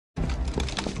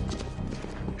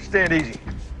Stand easy.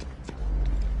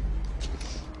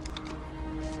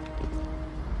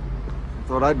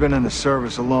 Thought I'd been in the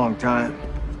service a long time.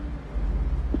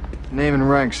 Name and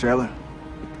rank, sailor?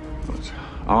 It's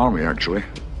Army, actually.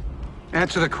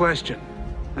 Answer the question,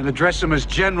 and address him as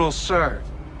General, sir.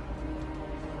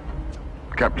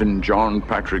 Captain John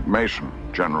Patrick Mason,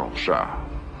 General, sir.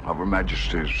 Of Her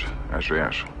Majesty's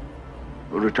SAS.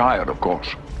 Retired, of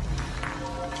course.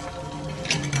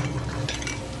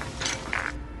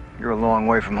 You're a long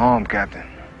way from home, Captain.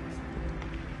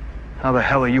 How the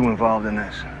hell are you involved in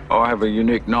this? Oh, I have a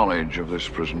unique knowledge of this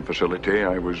prison facility.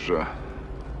 I was,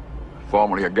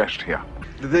 formerly a guest here.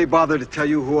 Did they bother to tell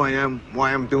you who I am,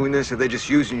 why I'm doing this, or are they just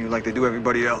using you like they do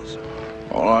everybody else?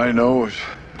 All I know is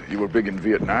you were big in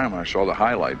Vietnam. I saw the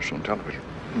highlights on television.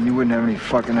 And you wouldn't have any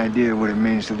fucking idea what it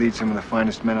means to lead some of the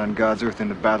finest men on God's earth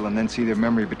into battle and then see their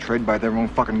memory betrayed by their own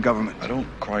fucking government. I don't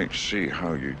quite see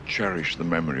how you cherish the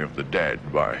memory of the dead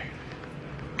by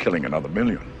killing another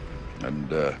million. And,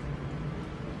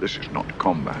 this is not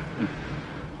combat.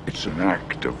 It's an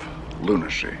act of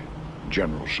lunacy,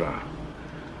 General, sir.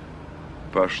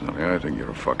 Personally, I think you're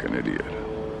a fucking idiot.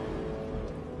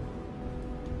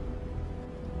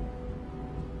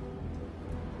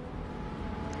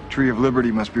 The Tree of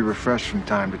Liberty must be refreshed from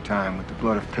time to time with the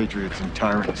blood of patriots and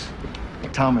tyrants.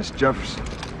 Thomas Jefferson.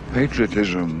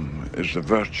 Patriotism is the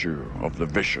virtue of the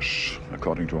vicious,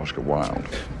 according to Oscar Wilde.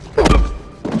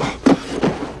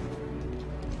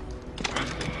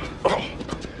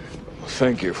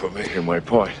 Thank you for making my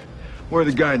point. Where are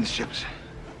the guidance chips?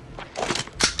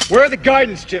 Where are the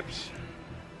guidance chips?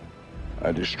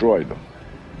 I destroyed them.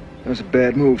 That was a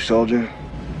bad move, soldier.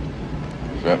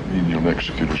 Does that mean you'll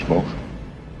execute us both?